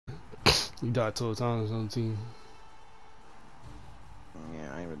He died 12 times on the team.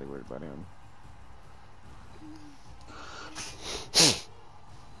 Yeah, I ain't really worried about him. Say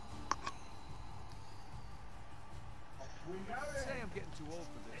I'm getting too old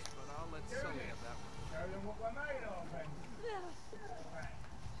for this, but I'll let Sully have that one.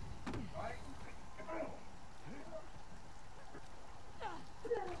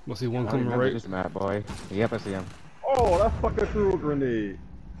 We'll see one I coming remember right. this map, boy. Yep, I see him. Oh, that fucker threw a grenade.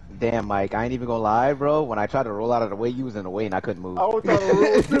 Damn, Mike, I ain't even gonna lie, bro. When I tried to roll out of the way, you was in the way and I couldn't move. I was trying to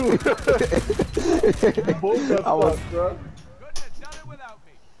roll too. Both got stuck, bro. Couldn't have done it without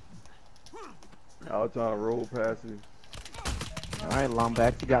me. I was trying to roll past you. Alright,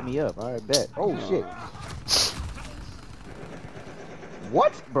 Lombax, you got me up. Alright, bet. Oh, shit.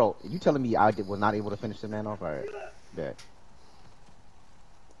 What? Bro, you telling me I was not able to finish the man off? Alright, bet.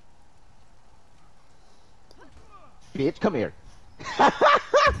 Bitch, come here.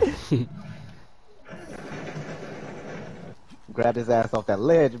 Grab his ass off that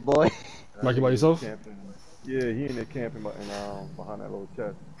ledge, boy. Mike, you by yourself? Camping. Yeah, he in there camping behind that little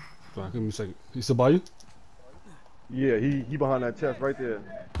chest. Alright, give me a second. He still by you? Yeah, he behind that chest right there.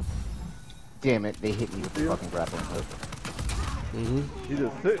 Damn it, they hit me with the fucking grappling hook. He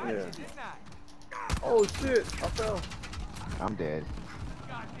just sitting there. Oh shit, I fell. I'm dead.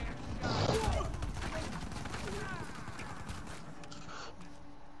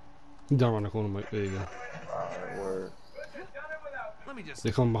 He down around the corner, Mike. There you go. Alright, word. Let me just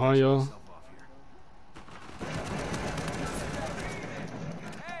They come behind y'all. myself off here.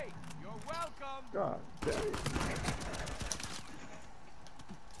 Hey, you're welcome. God damn it.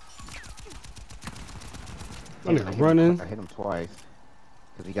 That nigga running. I hit him twice.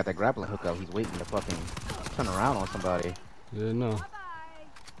 Because he got that grappling hook up. He's waiting to fucking turn around on somebody. Yeah, no.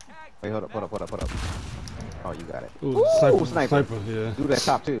 Wait, hold up, hold up, hold up, hold up. Oh, you got it. Ooh, sniper. Yeah. Do that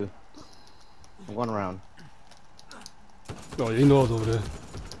top too. One round. Oh, yeah, he knows over there.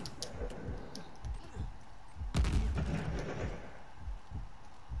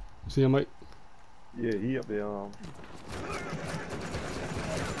 See him, Mike? Yeah, he up there. I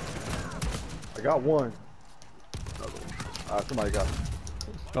got one. Alright, somebody got it.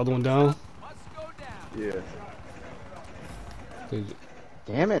 Other one down. Must go down. Yeah. Okay.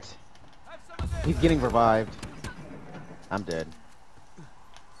 Damn it. Have some of this. He's getting revived. I'm dead.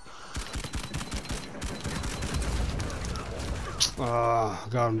 Ah,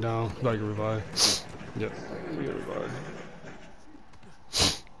 got him down. Gotta get revived. Yep, he got revived.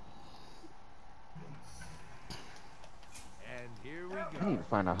 And here we I go. need to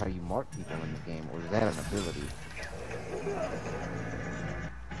find out how you mark people in this game, or is that an ability?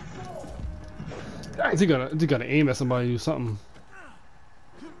 He gotta aim at somebody or something.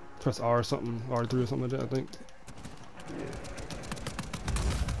 Press R or something, R3 or something like that, I think.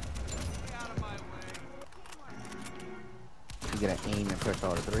 Get out of my way. You gotta aim and press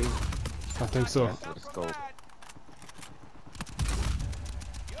R3. I think so. That's the scope.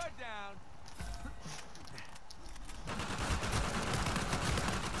 You're down.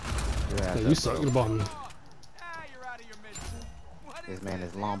 Your ass Yeah, up, you suck. bro. Get above me. Ah, you're out of your misery. What This is man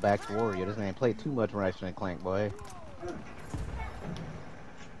this? is Lombax Warrior. This man played too much Ratchet and Clank, boy.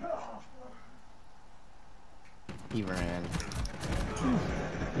 He ran.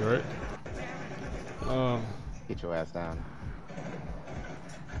 You alright? Get your ass down.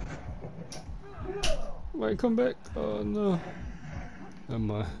 Might come back. Oh no. Never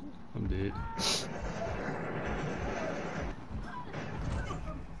mind. I'm dead.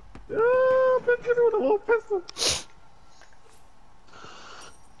 Yeah, I've been hitting with a little pistol.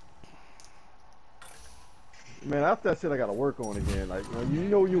 Man, after that shit, I gotta work on again. Like, when you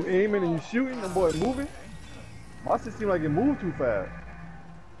know you aiming and you shooting, and boy moving, my shit seem like it moved too fast.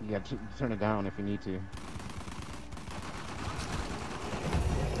 You gotta turn it down if you need to.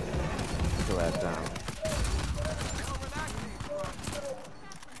 Get your ass down.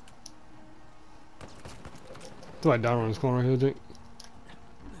 Somebody down around this corner right here, Jake.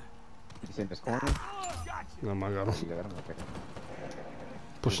 He's in this corner. Oh my god. You got him. Okay.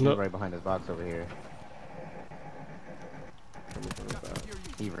 Pushing He's up. right behind this box over here.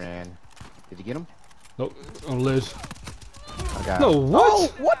 He ran. Did you get him? Nope. On the ledge. I got No, him. what?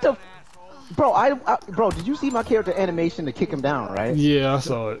 Oh, what the? Bro, bro, did you see my character animation to kick him down, right? Yeah, I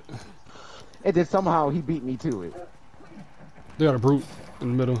saw it. And then somehow he beat me to it. They got a brute in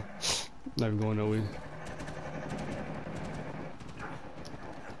the middle. Not even going that way.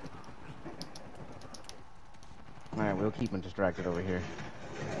 Alright, we'll keep him distracted over here.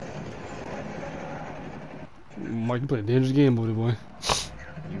 Mike, you play a dangerous game, boy.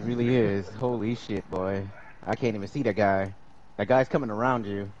 He really is. Holy shit, boy. I can't even see that guy. That guy's coming around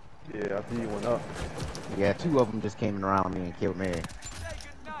you. Yeah, I see he went up. Yeah, two of them just came around me and killed me. Say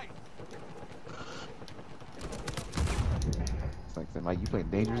goodnight. It's like, somebody, you playing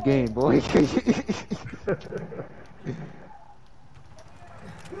a dangerous game, boy.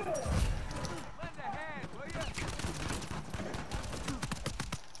 Lend a hand, will ya?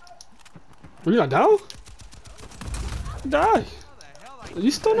 Were you not down? Die. How the hell I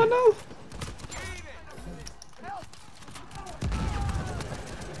You still not down? need it?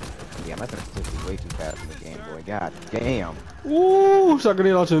 Yeah, my sensitivity is way too fast in the game, boy. God damn. Ooh, shot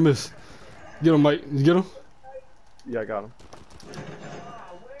grenade out to the miss. Get him, Mike. You get him? Yeah, I got him.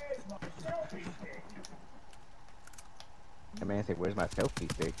 That man said, where's my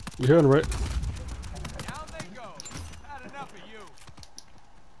selfie stick? You heard him, right? Down they go. Had enough of you.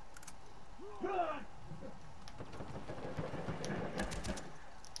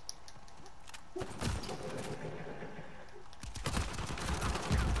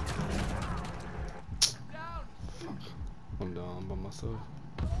 Down. I'm down by myself.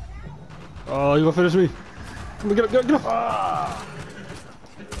 Oh, you gonna finish me? Come on, get up, get up. Ah!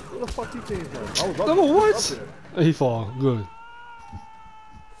 Where the fuck he came from? I was up, No, what? up there. And he fall. Good.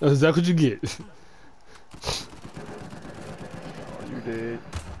 That's exactly what you get. Oh, you did.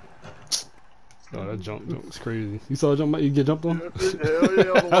 Oh, that jump was crazy. You saw the jump, Mike? You get jumped on? Hell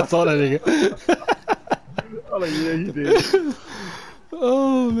yeah, I saw that nigga. I'm like, yeah, he did.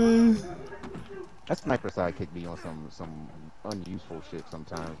 Oh, man. That sniper sidekick be on some unuseful shit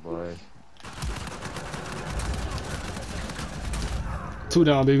sometimes, boy. Two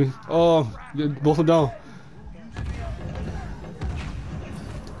down, baby. Oh, get both of them down.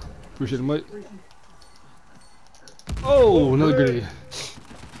 Appreciate it, Mike. Oh, another grenade.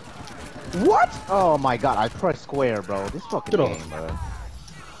 What? Oh my god, I pressed square, bro. This fucking Get off. game, bro.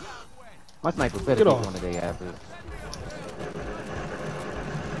 My sniper better Get be off. one of their asses.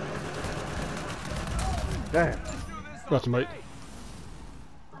 Damn. Got you, Mike.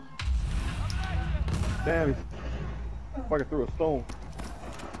 Damn, he fucking threw a stone.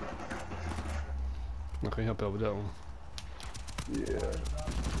 I can't help out with that one.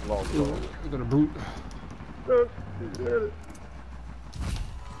 Yeah. Lost Ooh, stone. we got a brute. Yeah.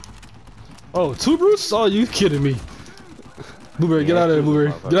 Oh, two brutes? Oh, you kidding me? Blueberry, get Yeah, out of there, two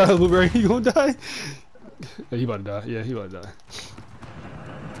Blueberry. motherfuckers. Get out of there, Blueberry. You gonna die? Yeah, he about to die. Yeah, he about to die.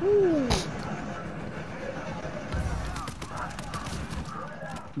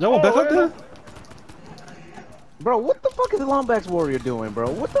 Y'all want back up there? Bro, what the fuck is the Lombax warrior doing, bro?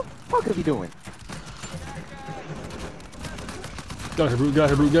 What the fuck is he doing? Got her brute, got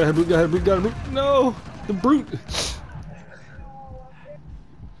her brute, got her brute, got her brute, got her brute. No! The brute!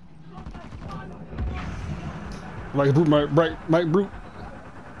 Mike brute, Mike brute.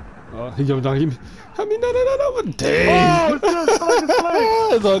 He jumped down. I mean, no. Dang! Oh, shit, Slay,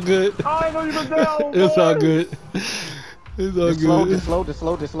 Slay. It's all good. I ain't know you been down, It's all boy. good. It's all Just slow, good. just slow, just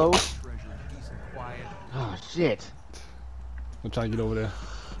slow, just slow. Treasure peace and quiet. Oh shit. I'm trying to get over there.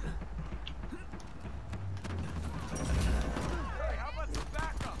 Hey, how about some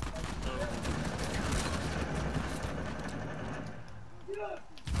backup?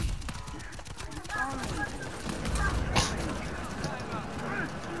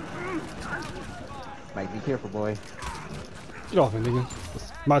 Mike, be careful, boy. Get off me, nigga.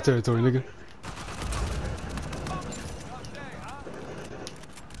 It's my territory, nigga.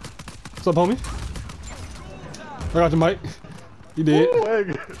 What's up, homie? I got you, Mike. You did. Ooh, hey,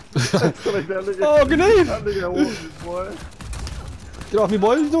 like that nigga. Oh, grenade! That nigga that wounded this boy. Get off me, boy.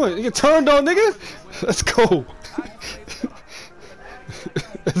 What you doing? You get turned on, nigga. Let's go.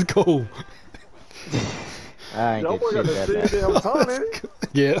 Let's go. I ain't Y'all get boy got shit the that same bad. damn time, ain't it?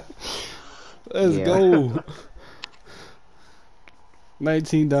 Yeah. Let's Yeah. go.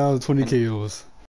 19 down, 20 kills.